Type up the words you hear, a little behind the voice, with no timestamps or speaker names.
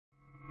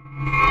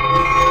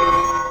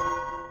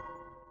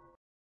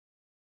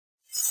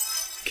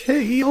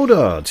Kia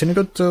ora,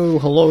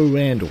 Tenegoto, hello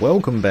and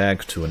welcome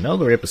back to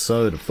another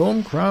episode of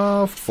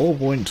Thaumcraft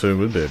 4.2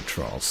 with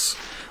Birdtross.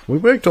 We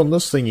worked on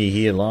this thingy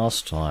here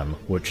last time,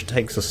 which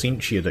takes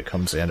essentia that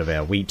comes out of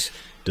our wheat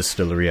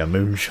distillery, our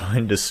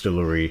moonshine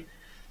distillery,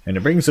 and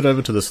it brings it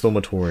over to this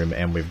thaumatorium,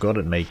 and we've got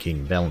it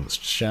making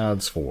balanced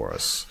shards for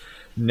us.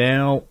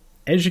 Now,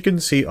 as you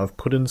can see, I've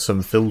put in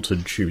some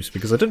filtered tubes,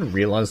 because I didn't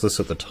realise this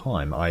at the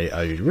time. I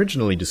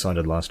originally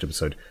decided last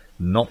episode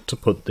not to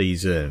put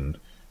these in,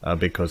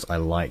 because I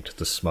liked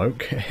the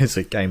smoke as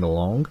it came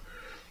along,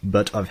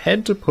 but I've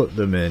had to put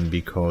them in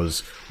because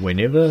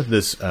whenever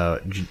this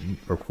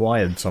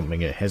required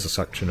something, it has a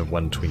suction of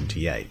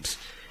 128,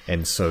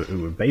 and so it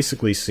would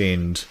basically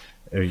send,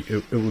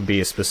 it would be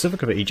a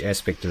specific of each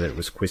aspect that it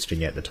was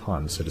questing at the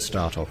time. So to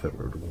start off, it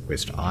would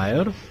request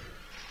ire,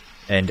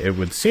 and it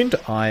would send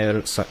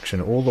ire suction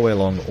all the way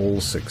along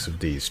all 6 of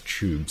these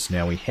tubes.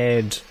 Now we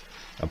had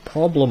a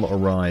problem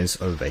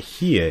arise over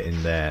here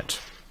in that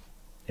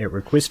it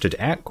requested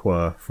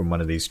aqua from one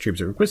of these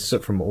tubes. It requests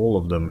it from all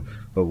of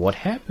them, but what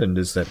happened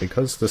is that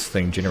because this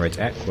thing generates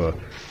aqua,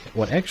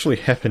 what actually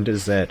happened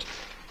is that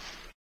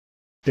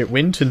it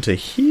went into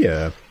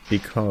here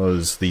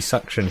because the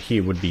suction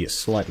here would be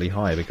slightly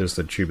higher because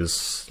the tube is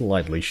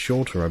slightly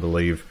shorter, I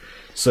believe.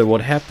 So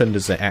what happened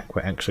is that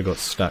aqua actually got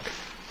stuck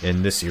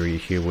in this area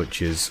here,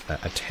 which is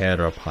a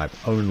Terra pipe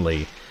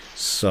only.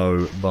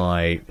 So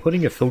by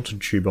putting a filtered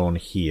tube on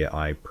here,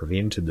 I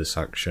prevented the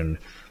suction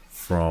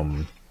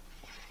from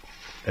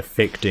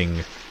affecting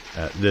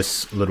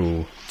this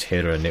little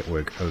Terra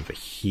network over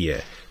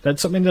here.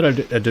 That's something that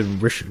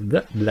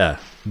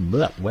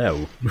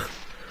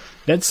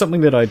That's something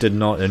that I did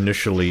not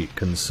initially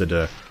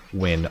consider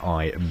when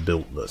I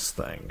built this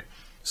thing.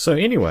 So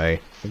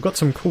anyway, I've got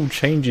some cool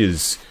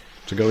changes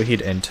to go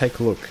ahead and take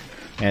a look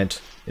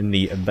at in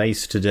the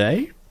base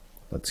today.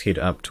 Let's head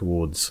up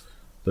towards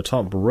the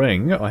top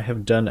ring. I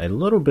have done a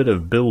little bit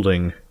of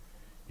building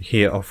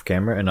here off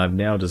camera, and I've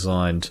now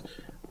designed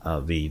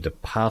the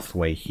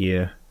pathway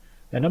here,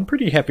 and I'm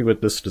pretty happy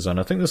with this design.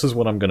 I think this is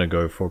what I'm going to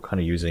go for, kind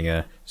of using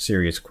a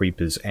Serious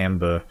Creepers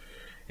Amber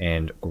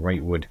and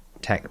Greatwood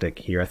tactic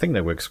here. I think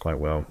that works quite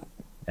well,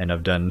 and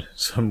I've done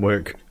some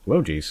work,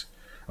 well geez,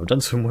 I've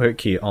done some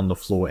work here on the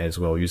floor as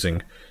well,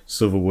 using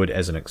Silverwood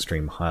as an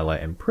extreme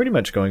highlight, and pretty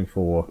much going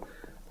for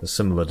a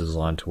similar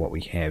design to what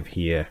we have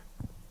here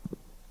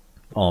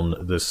on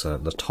this,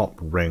 the top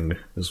ring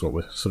is what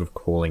we're sort of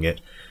calling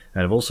it.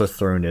 And I've also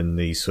thrown in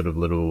these sort of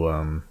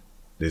little,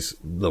 there's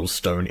little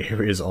stone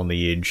areas on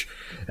the edge,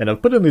 and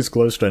I've put in these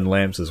glowstone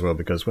lamps as well,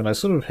 because when I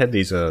sort of had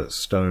these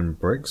stone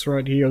bricks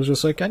right here, I was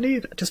just like, I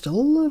need just a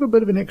little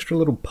bit of an extra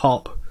little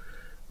pop,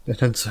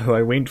 and so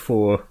I went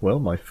for, well,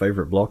 my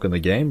favourite block in the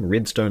game,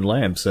 redstone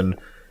lamps, and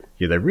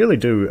yeah, they really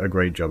do a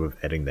great job of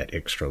adding that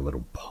extra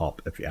little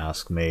pop, if you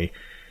ask me.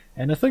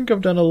 And I think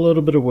I've done a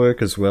little bit of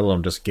work as well.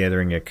 I'm just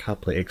gathering a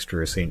couple of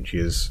extra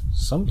essentias.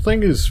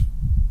 Something is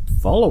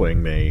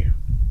following me.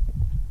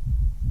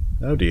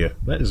 Oh dear,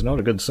 that is not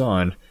a good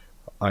sign.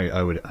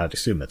 I'd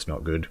assume that's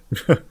not good.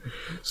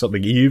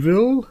 Something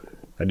evil?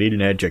 I need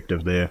an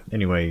adjective there.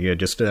 Anyway, yeah,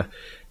 just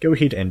go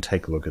ahead and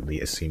take a look at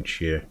the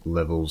essentia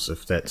levels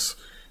if that's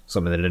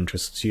something that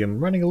interests you.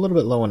 I'm running a little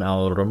bit low on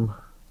Alrum.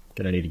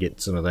 Gonna need to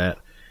get some of that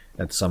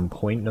at some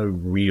point. No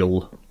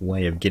real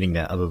way of getting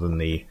that other than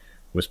the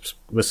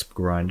wisp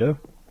grinder.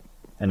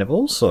 And I've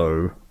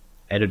also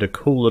added a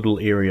cool little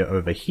area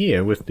over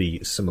here with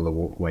the similar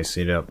walkway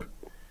setup.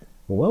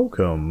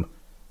 Welcome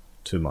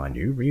to my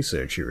new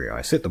research area.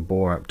 I set the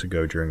boar up to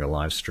go during a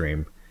live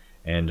stream,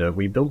 and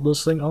we built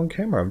this thing on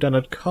camera. I've done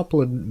a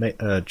couple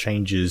of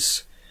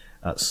changes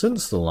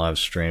since the live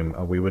stream.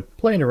 We were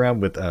playing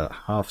around with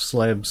half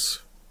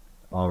slabs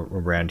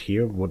around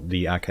here, with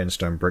the arcane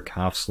stone brick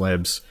half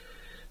slabs,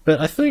 but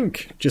I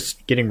think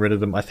just getting rid of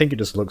them, I think it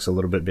just looks a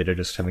little bit better.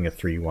 Just having a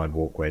 3 wide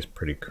walkway is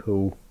pretty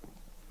cool.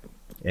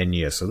 And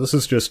yeah, so this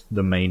is just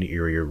the main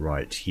area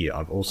right here.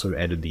 I've also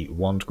added the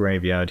wand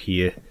graveyard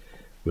here,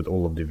 with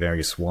all of the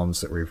various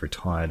wands that we've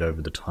retired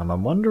over the time.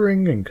 I'm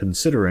wondering and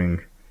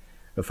considering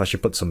if I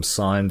should put some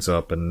signs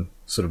up and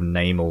sort of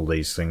name all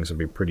these things. Would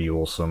be pretty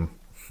awesome.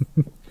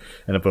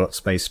 And I've got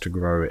space to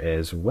grow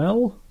as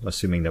well,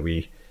 assuming that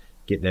we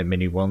get that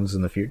many wands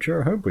in the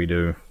future. I hope we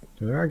do.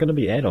 There are going to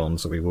be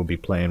add-ons that we will be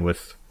playing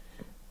with.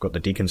 Got the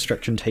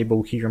deconstruction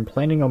table here. I'm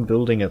planning on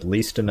building at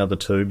least another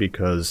 2,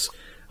 because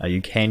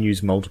you can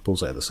use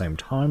multiples at the same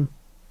time.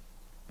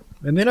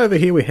 And then over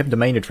here we have the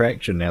main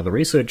attraction. Now, the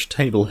research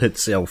table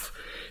itself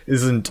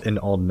isn't an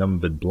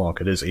odd-numbered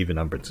block, it is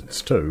even-numbered,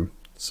 it's 2.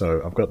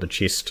 So I've got the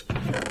chest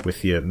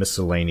with your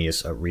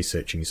miscellaneous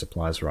researching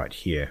supplies right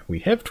here. We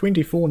have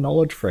 24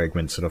 knowledge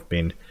fragments that I've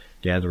been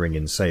gathering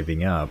and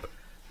saving up.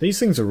 These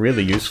things are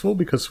really useful,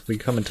 because if we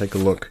come and take a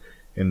look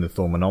in the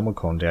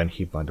Thaumonomicon down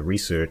here by the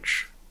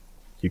research,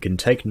 you can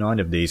take 9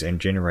 of these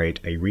and generate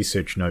a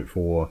research note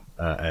for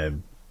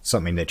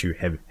something that you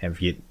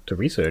have yet to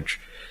research.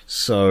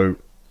 So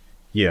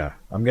yeah,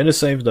 I'm going to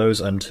save those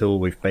until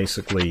we've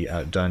basically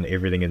done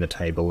everything in the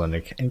table, and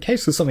in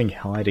case there's something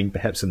hiding,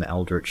 perhaps in the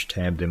Eldritch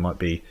tab there might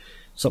be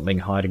something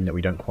hiding that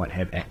we don't quite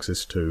have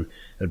access to.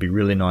 It'd be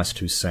really nice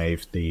to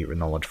save the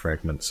knowledge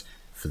fragments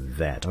for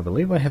that. I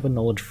believe I have a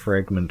knowledge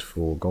fragment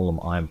for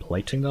golem iron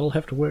plating that I'll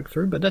have to work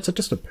through, but that's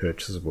just a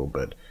purchasable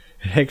bit.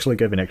 It actually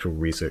gave an actual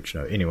research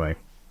note. Anyway,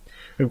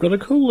 we've got a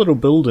cool little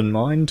build in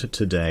mind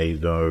today,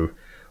 though.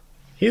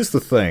 Here's the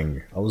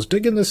thing. I was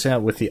digging this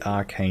out with the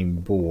Arcane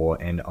Bore,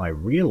 and I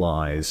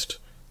realized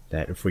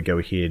that if we go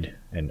ahead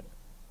and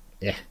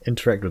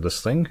interact with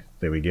this thing,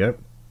 there we go.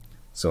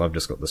 So I've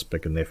just got this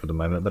pick in there for the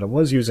moment, but I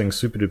was using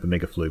Super Duper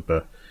Mega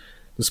Flooper.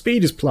 The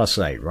speed is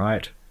 +8,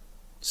 right?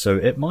 So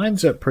it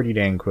mines up pretty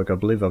dang quick. I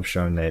believe I've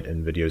shown that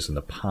in videos in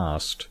the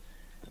past.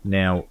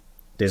 Now,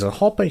 there's a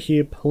hopper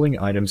here pulling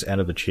items out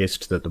of the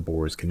chest that the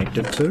bore is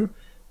connected to,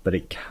 but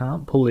it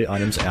can't pull the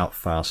items out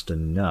fast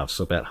enough.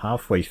 So about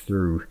halfway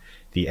through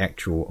the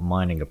actual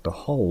mining of the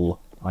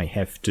hole, I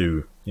have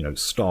to,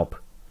 stop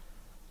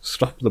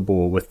the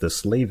bore with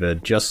this lever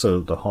just so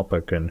the hopper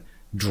can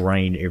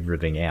drain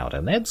everything out.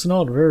 And that's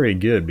not very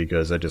good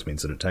because that just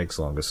means that it takes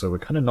longer. So we're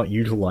kind of not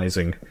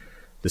utilizing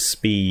the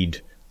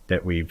speed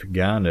that we've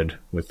garnered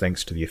with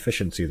thanks to the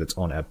efficiency that's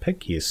on our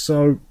pick here.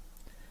 So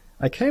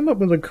I came up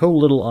with a cool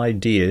little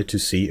idea to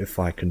see if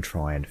I can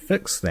try and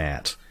fix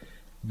that.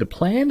 The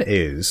plan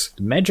is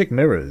magic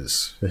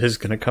mirrors is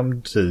going to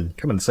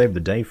come and save the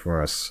day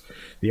for us.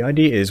 The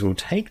idea is we'll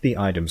take the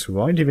items, we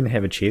won't even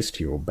have a chest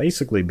here, will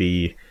basically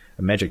be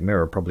a magic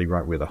mirror probably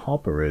right where the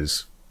hopper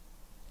is,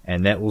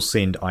 and that will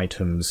send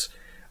items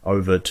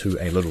over to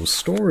a little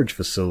storage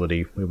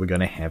facility where we're going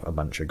to have a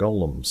bunch of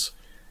golems.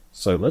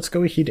 So let's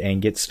go ahead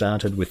and get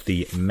started with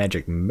the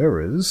magic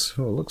mirrors.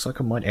 Oh, it looks like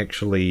I might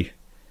actually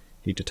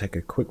need to take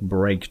a quick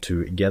break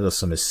to gather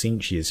some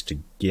essentials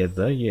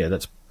together. Yeah,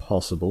 that's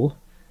possible.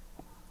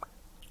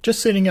 Just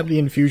setting up the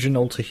infusion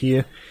altar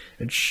here.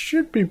 It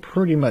should be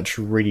pretty much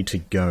ready to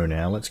go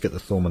now. Let's get the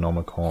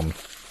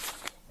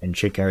Thaumcraft and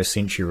check our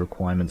essential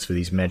requirements for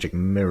these magic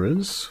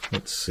mirrors.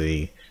 Let's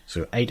see.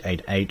 So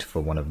 888 for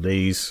one of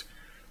these.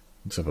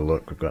 Let's have a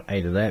look. We've got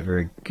 8 of that.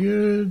 Very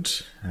good.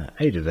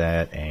 8 of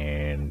that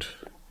and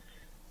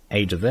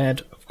 8 of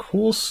that, of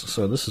course.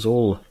 So this is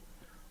all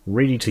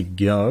ready to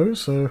go.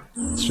 So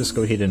let's just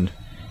go ahead and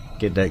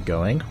get that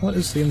going. What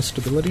is the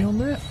instability on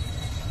that?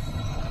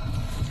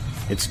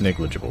 It's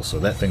negligible, so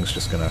that thing's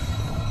just gonna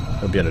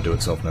it'll be able to do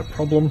itself no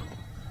problem.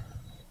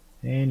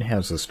 And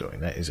how's this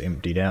doing? That is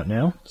emptied out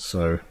now.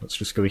 So let's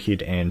just go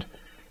ahead and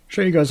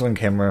show you guys on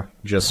camera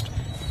just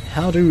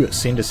how to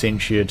send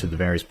Essentia to the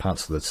various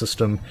parts of the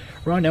system.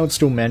 Right now it's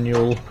still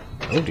manual.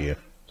 Oh dear,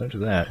 don't do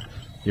that.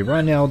 Yeah,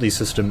 right now the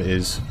system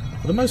is,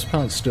 for the most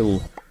part,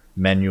 still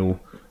manual.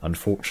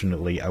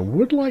 Unfortunately, I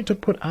would like to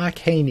put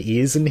arcane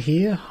ears in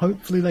here.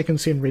 Hopefully they can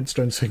send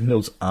redstone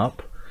signals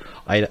up.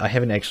 I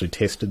haven't actually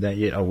tested that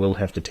yet. I will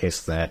have to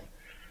test that.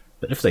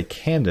 But if they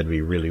can, that'd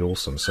be really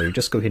awesome. So you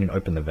just go ahead and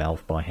open the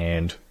valve by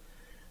hand.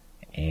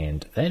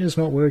 And that is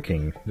not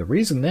working. The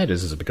reason that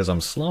is because I'm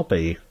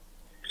sloppy.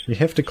 You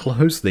have to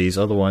close these,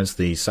 otherwise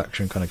the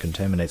suction kind of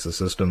contaminates the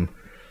system.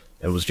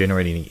 It was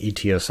generating an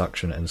ETO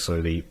suction, and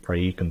so the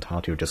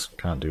Praecontatio just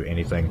can't do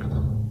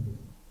anything.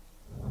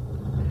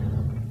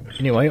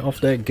 Anyway,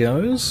 off that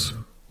goes.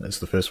 That's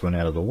the first one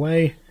out of the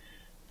way.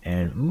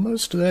 And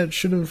most of that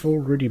should have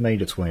already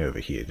made its way over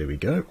here. There we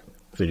go.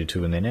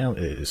 32 in there now.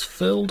 It is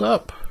filled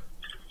up.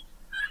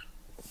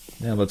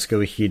 Now let's go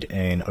ahead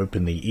and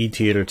open the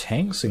E-tier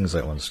tank, seeing as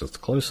that one's just the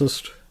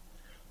closest.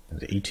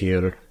 And the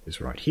E-tier is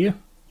right here.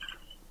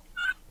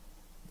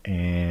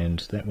 And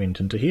that went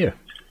into here.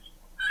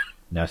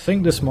 Now I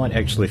think this might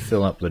actually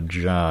fill up the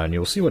jar, and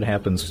you'll see what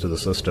happens to the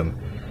system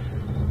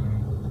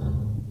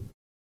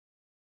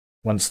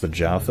once the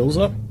jar fills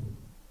up.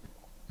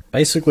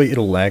 Basically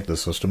it'll lag the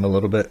system a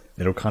little bit.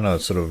 It'll kind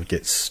of sort of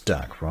get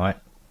stuck, right?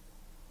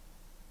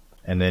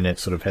 And then it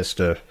sort of has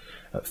to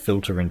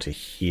filter into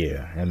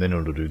here, and then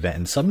it'll do that.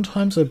 And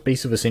sometimes a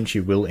piece of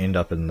Essentia will end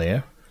up in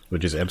there,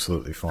 which is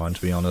absolutely fine,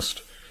 to be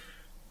honest.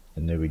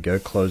 And there we go,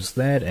 close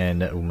that,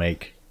 and that will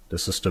make the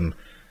system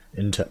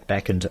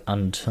back into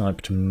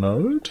untyped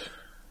mode.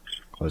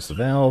 Close the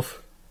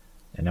valve,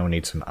 and now we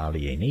need some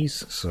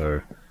alienes,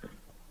 so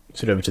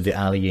sit over to the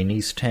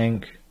alienes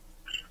tank,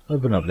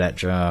 open up that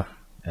jar,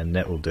 and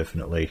that will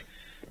definitely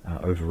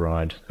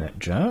override that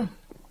jar.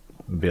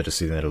 We'll be able to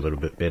see that a little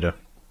bit better.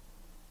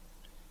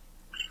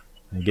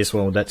 I guess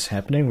while that's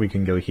happening, we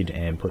can go ahead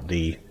and put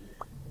the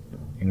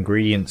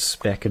ingredients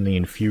back in the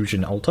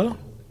infusion altar,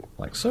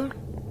 like so.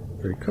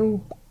 Very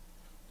cool.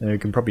 And we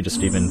can probably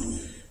just even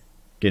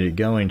get it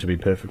going, to be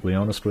perfectly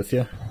honest with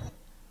you.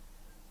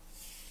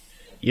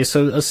 Yeah,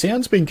 so a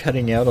sound's been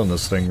cutting out on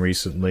this thing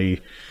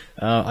recently.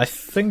 I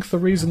think the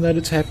reason that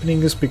it's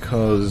happening is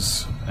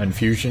because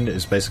infusion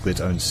is basically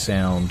its own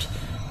sound,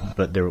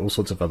 but there are all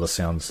sorts of other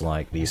sounds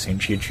like the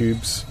Essentia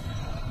tubes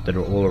that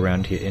are all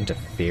around here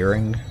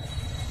interfering.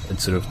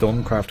 It's sort of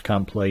Thaumcraft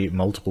can't play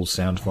multiple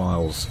sound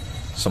files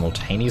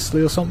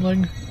simultaneously or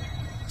something.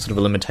 Sort of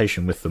a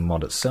limitation with the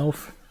mod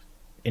itself.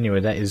 Anyway,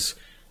 that is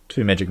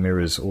 2 magic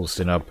mirrors all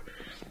set up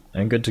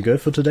and good to go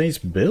for today's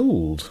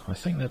build. I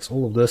think that's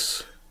all of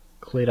this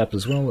cleared up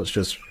as well. Let's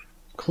just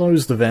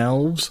close the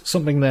valves,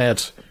 something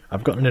that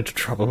I've gotten into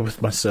trouble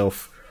with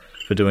myself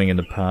for doing in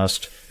the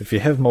past. If you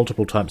have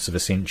multiple types of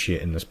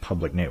Essentia in this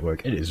public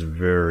network, it is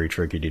very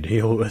tricky to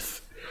deal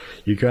with.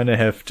 You kind of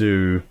have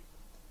to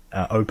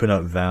open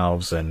up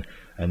valves, and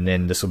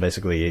then this will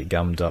basically get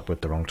gummed up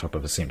with the wrong type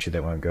of Essentia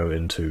that won't go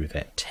into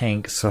that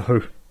tank,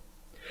 so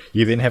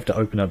you then have to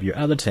open up your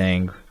other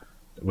tank,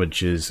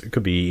 which it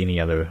could be any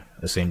other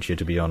Essentia,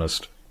 to be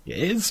honest.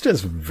 It's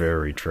just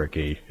very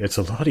tricky. It's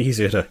a lot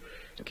easier to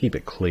keep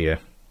it clear.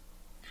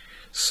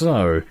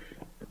 So,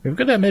 we've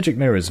got our magic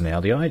mirrors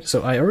now.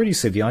 So I already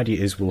said the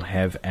idea is we'll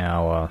have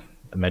our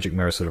magic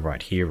mirror sort of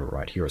right here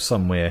or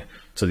somewhere.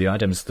 So the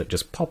items that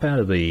just pop out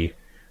of the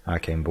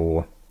Arcane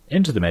Bore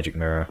into the magic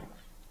mirror.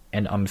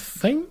 And I'm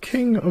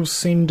thinking of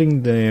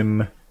sending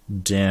them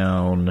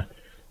down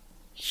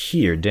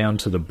here, down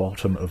to the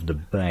bottom of the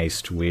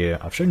base, to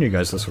where I've shown you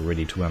guys this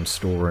already, to where I'm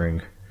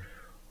storing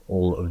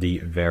all of the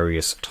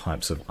various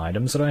types of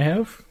items that I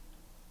have.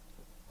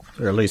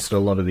 Or at least a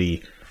lot of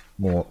the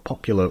more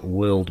popular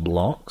world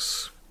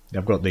blocks.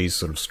 I've got these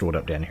sort of stored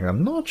up down here.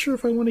 I'm not sure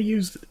if I want to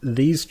use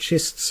these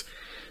chests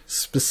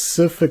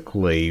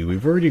specifically.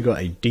 We've already got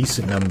a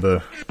decent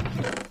number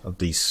of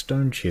these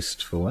stone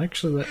chests full.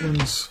 Actually, that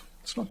one's...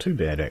 it's not too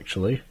bad,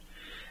 actually.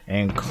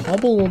 And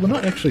cobble, well, we're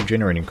not actually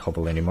generating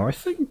cobble anymore. I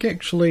think,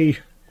 actually,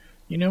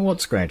 you know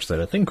what, scratch that.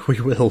 I think we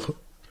will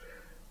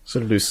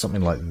sort of do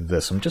something like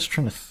this. I'm just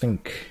trying to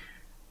think.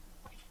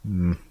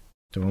 Do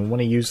I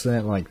want to use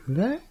that like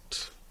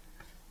that?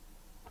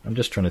 I'm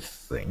just trying to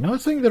think. No, I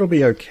think that'll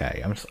be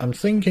okay. I'm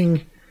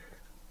thinking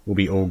we'll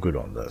be all good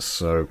on this.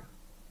 So,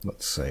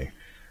 let's see.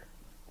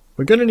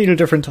 We're going to need a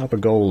different type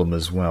of golem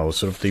as well.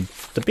 Sort of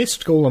the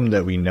best golem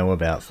that we know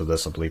about for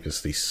this, I believe,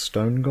 is the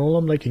stone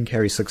golem. They can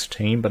carry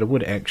 16, but I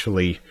would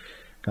actually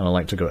kind of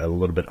like to go a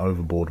little bit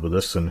overboard with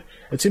this, and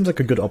it seems like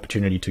a good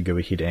opportunity to go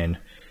ahead and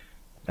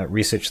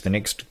research the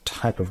next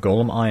type of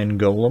golem, iron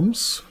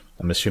golems.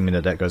 I'm assuming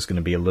that guy's going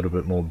to be a little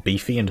bit more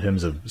beefy in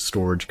terms of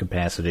storage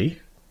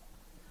capacity.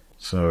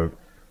 So,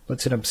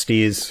 let's head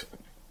upstairs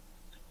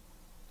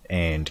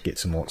and get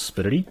some more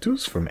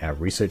spiritus from our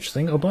research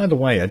thing. Oh, by the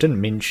way, I didn't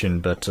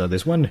mention, but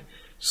there's one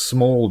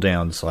small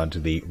downside to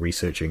the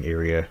researching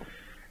area,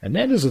 and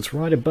that is it's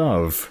right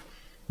above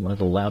one of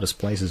the loudest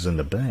places in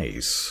the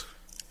base.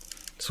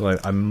 So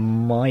I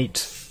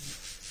might...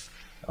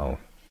 oh,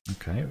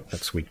 okay,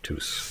 that's weak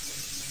tooth.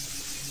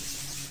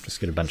 Just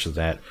get a bunch of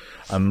that.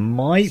 I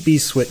might be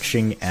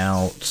switching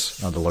out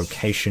the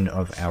location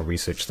of our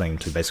research thing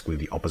to basically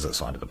the opposite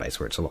side of the base,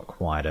 where it's a lot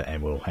quieter,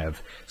 and we'll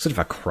have sort of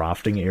a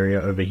crafting area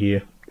over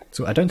here.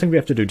 So I don't think we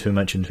have to do too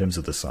much in terms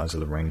of the size of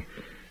the ring.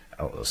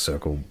 Oh, the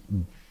circle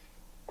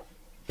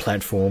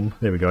platform.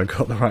 There we go, I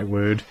got the right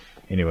word.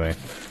 Anyway,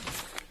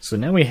 so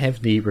now we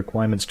have the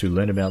requirements to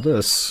learn about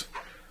this.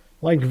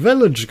 Like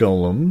village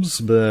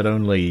golems, but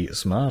only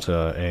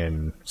smarter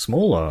and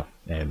smaller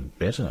and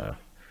better.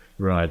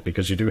 Right,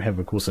 because you do have,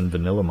 of course, in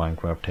vanilla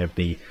Minecraft, have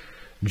the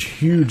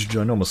huge,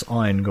 ginormous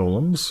iron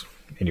golems.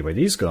 Anyway,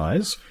 these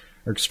guys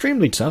are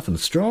extremely tough and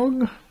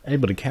strong,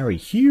 able to carry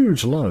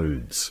huge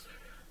loads.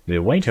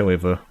 Their weight,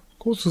 however,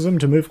 causes them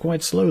to move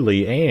quite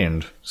slowly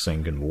and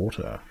sink in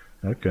water.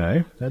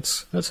 Okay,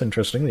 that's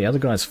interesting. The other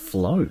guys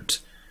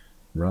float.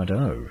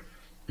 Righto.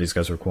 These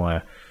guys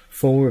require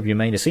 4 of your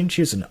main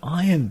essentials, an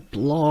iron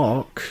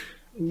block.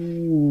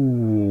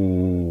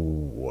 Ooh.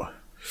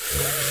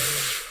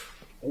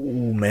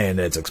 Oh man,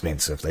 that's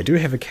expensive. They do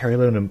have a carry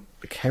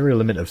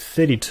limit of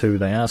 32.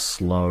 They are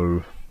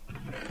slow.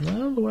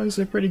 Well, otherwise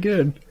they're pretty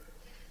good.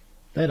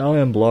 That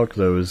iron block,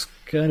 though, is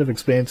kind of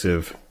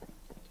expensive.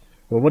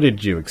 Well, what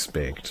did you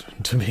expect,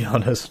 to be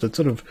honest? It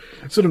sort of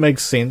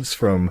makes sense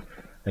from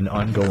an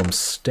iron golem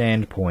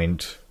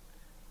standpoint.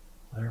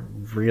 I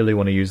don't really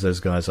want to use those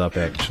guys up,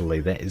 actually.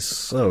 That is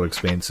so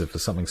expensive for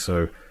something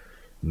so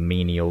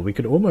menial. We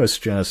could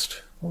almost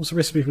just... what was the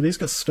recipe for these?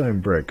 Got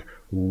stone brick.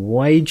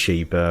 Way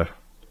cheaper.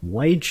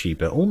 Way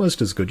cheaper,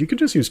 almost as good. You could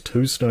just use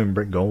 2 stone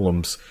brick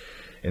golems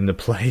in the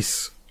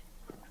place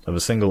of a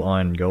single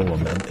iron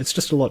golem, and it's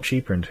just a lot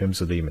cheaper in terms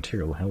of the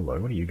material. Hello,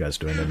 what are you guys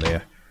doing in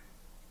there?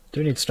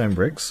 Do need stone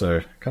bricks,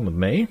 so come with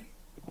me.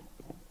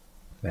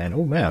 And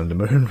oh man, the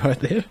moon right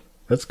there.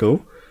 That's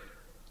cool.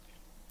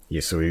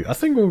 Yeah, so I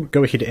think we'll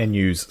go ahead and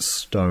use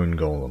stone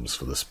golems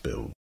for this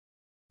build.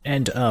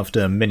 And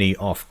after many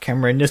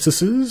off-camera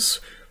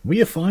necessities,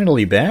 we are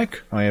finally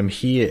back. I am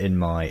here in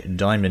my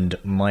diamond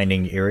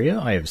mining area.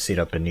 I have set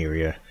up an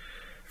area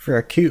for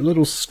our cute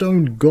little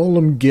stone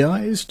golem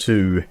guys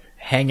to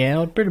hang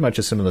out. Pretty much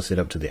a similar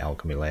setup to the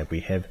alchemy lab. We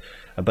have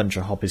a bunch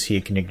of hoppers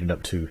here connected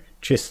up to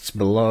chests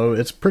below.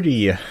 It's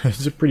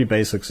it's a pretty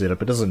basic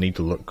setup. It doesn't need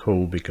to look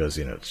cool because,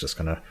 you know, it's just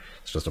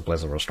a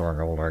place of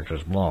restoring old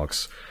Arctic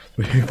blocks.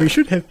 We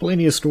should have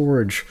plenty of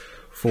storage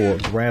for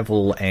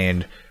gravel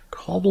and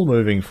cobble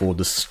moving forward.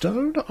 The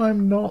stone,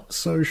 I'm not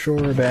so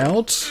sure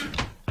about.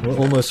 We're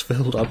almost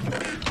filled up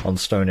on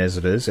stone as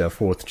it is. Our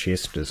 4th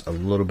chest is a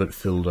little bit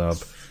filled up,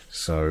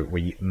 so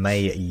we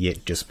may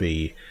yet just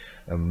be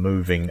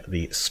moving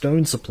the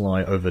stone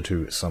supply over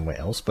to somewhere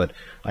else, but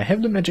I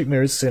have the magic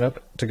mirrors set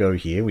up to go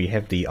here. We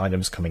have the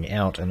items coming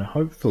out, and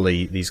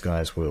hopefully these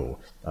guys will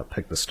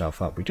pick the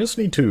stuff up. We just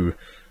need to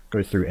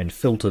go through and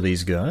filter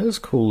these guys.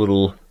 Cool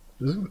little...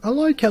 I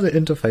like how the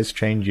interface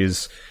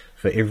changes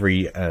for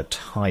every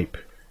type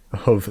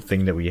of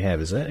thing that we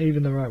have. Is that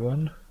even the right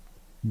one?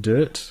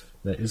 Dirt.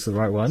 That is the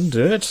right one.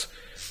 Dirt.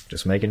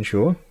 Just making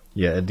sure.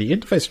 Yeah, the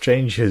interface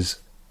changes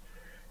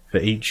for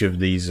each of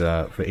these,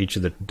 for each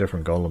of the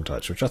different golem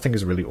types, which I think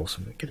is really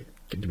awesome.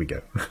 There we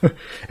go.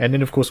 And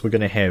then, of course, we're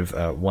going to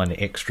have one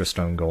extra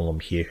stone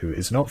golem here who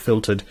is not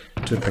filtered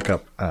to pick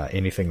up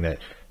anything that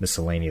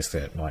miscellaneous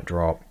that might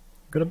drop.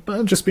 Got a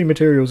bunch of speed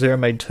materials here. I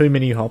made too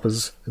many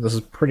hoppers. This is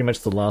pretty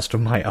much the last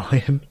of my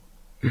iron.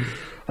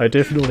 I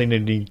definitely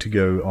need to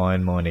go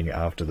iron mining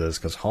after this,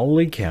 because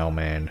holy cow,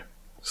 man.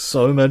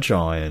 So much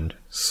iron.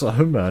 So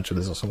much.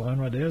 There's some iron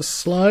right there.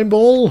 Slime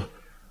ball!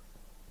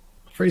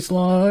 Free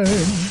slime!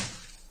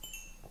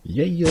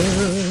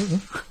 Yeah!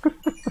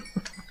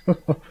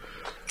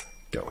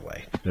 Go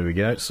away. There we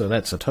go. So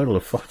that's a total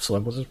of 5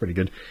 slime balls. That's pretty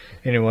good.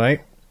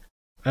 Anyway.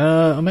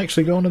 I'm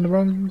actually going in the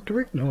wrong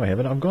direction. No, I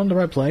haven't. I've gone the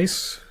right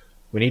place.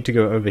 We need to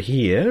go over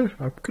here.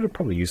 I could have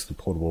probably used the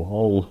portable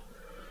hole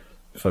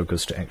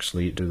focus to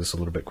actually do this a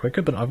little bit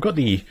quicker, but I've got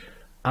the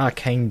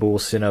Arcane Bore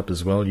set up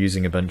as well,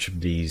 using a bunch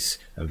of these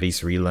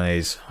Vis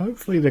relays.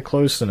 Hopefully they're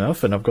close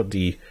enough, and I've got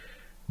the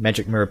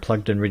magic mirror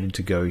plugged in, ready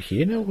to go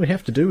here. Now all we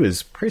have to do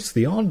is press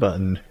the on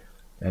button,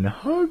 and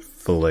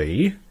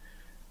hopefully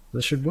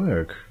this should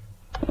work.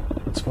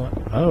 That's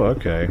fine. Oh,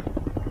 okay.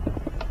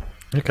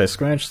 Okay,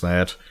 scratch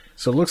that.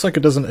 So it looks like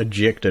it doesn't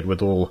eject it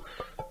with all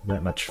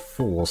that much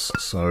force,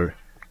 so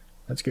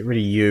let's get rid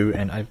of you,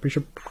 and we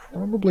should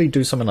probably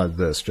do something like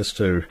this, just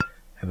to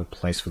have a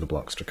place for the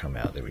blocks to come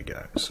out. There we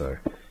go. So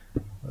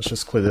let's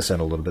just clear this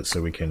out a little bit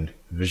so we can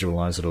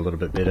visualize it a little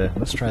bit better.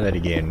 Let's try that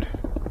again.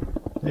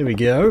 There we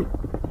go.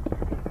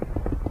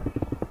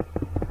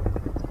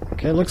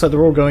 Okay, it looks like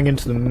they're all going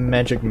into the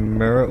magic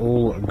mirror,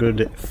 all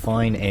good,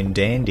 fine and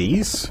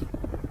dandies.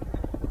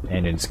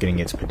 And it's getting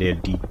its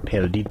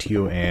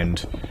perditio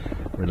and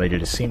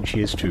related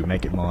essentials to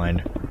make it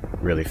mine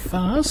really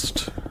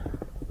fast.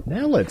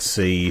 Now let's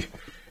see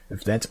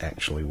if that's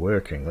actually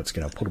working. Let's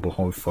get our portable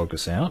hole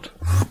focus out.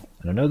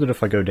 And I know that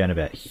if I go down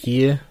about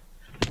here,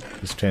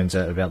 this turns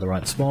out about the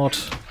right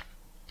spot.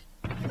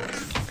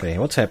 Okay,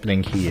 what's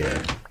happening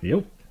here?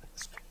 Yep.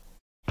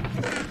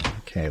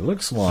 Okay,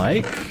 looks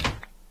like...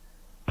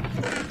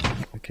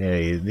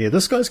 Okay, yeah,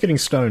 this guy's getting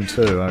stone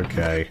too,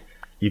 okay.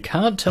 You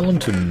can't tell him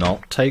to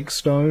not take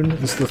stone,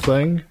 is the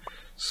thing.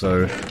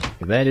 So,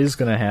 that is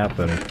gonna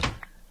happen.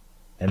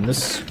 And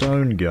this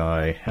stone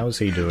guy, how's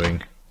he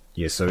doing?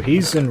 Yeah, so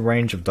he's in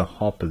range of the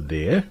hopper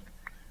there.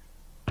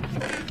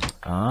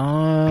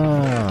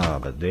 Ah,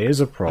 but there's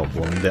a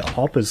problem. The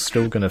hopper's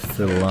still gonna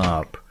fill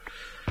up.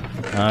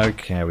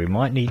 Okay, we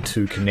might need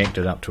to connect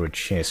it up to a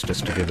chest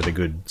just to give it a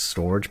good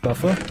storage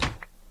buffer.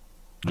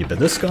 Yeah, but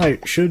this guy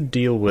should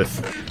deal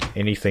with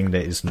anything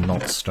that is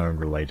not stone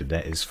related.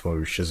 That is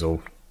faux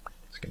shizzle.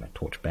 Let's get my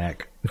torch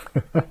back.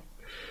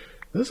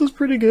 This is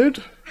pretty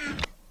good.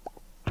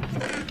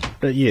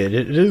 But yeah,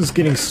 it is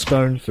getting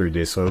stone through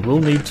there, so we'll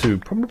need to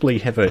probably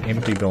have an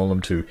empty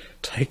golem to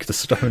take the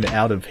stone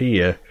out of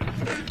here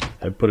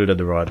and put it in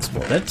the right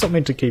spot. That's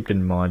something to keep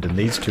in mind. And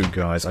these two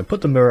guys, I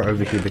put the mirror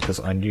over here because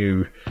I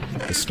knew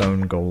the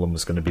stone golem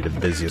was going to be the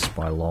busiest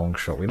by a long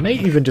shot. We may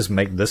even just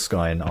make this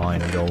guy an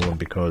iron golem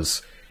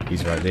because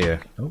he's right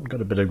there. Oh, we've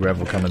got a bit of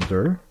gravel coming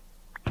through.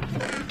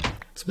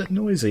 It's a bit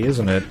noisy,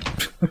 isn't it?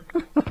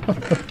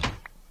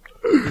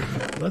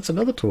 That's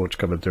another torch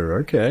coming through,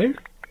 okay.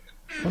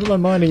 What am I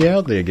mining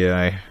out there,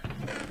 guy?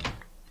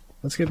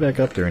 Let's get back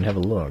up there and have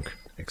a look.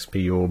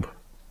 XP orb.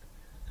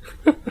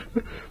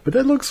 But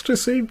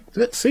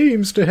that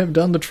seems to have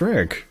done the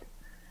trick.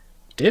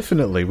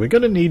 Definitely, we're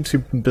going to need to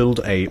build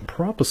a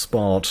proper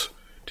spot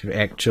to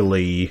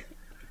actually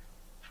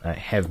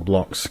have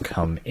blocks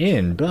come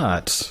in,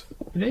 but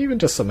even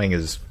just something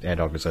as ad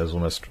hoc as that is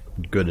almost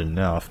good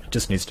enough. It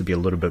just needs to be a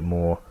little bit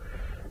more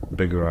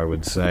bigger, I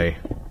would say.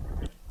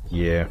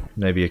 Yeah,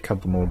 maybe a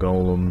couple more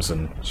golems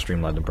and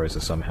streamline the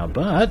process somehow,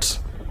 but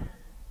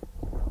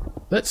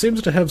that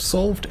seems to have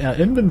solved our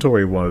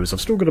inventory woes. I've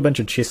still got a bunch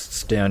of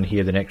chests down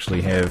here that actually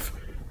have...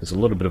 There's a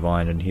little bit of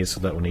iron in here, so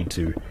that will need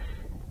to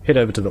head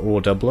over to the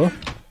ore doubler.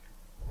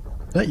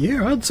 But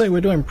yeah, I'd say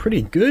we're doing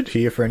pretty good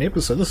here for an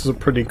episode. This is a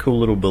pretty cool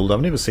little build.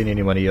 I've never seen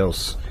anybody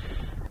else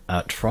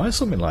try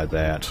something like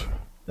that.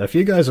 Now, if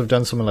you guys have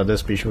done something like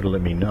this, be sure to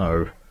let me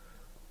know.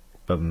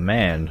 But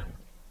man...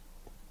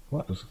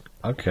 What was...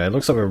 Okay,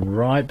 looks like we're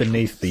right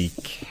beneath the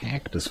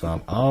cactus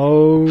farm.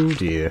 Oh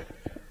dear.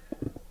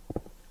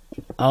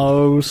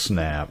 Oh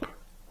snap.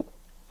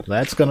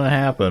 That's gonna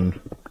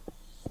happen.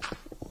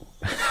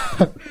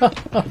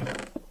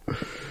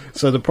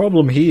 So the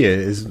problem here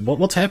is,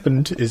 what's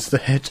happened is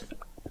that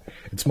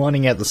it's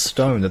mining out the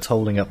stone that's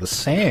holding up the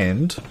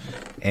sand,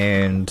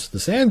 and the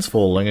sand's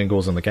falling and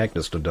causing the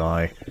cactus to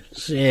die.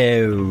 So,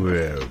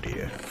 oh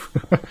dear.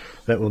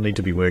 That will need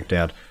to be worked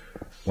out.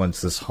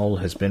 once this hole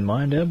has been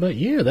mined out. But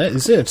yeah, that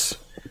is it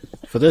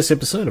for this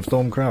episode of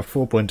Thaumcraft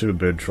 4.2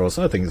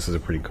 Birdtross. I think this is a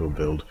pretty cool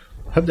build.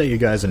 Hope that you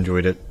guys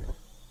enjoyed it.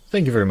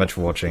 Thank you very much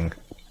for watching.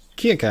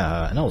 Kia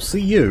kaha, and I'll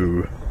see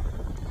you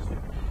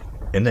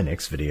in the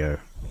next video.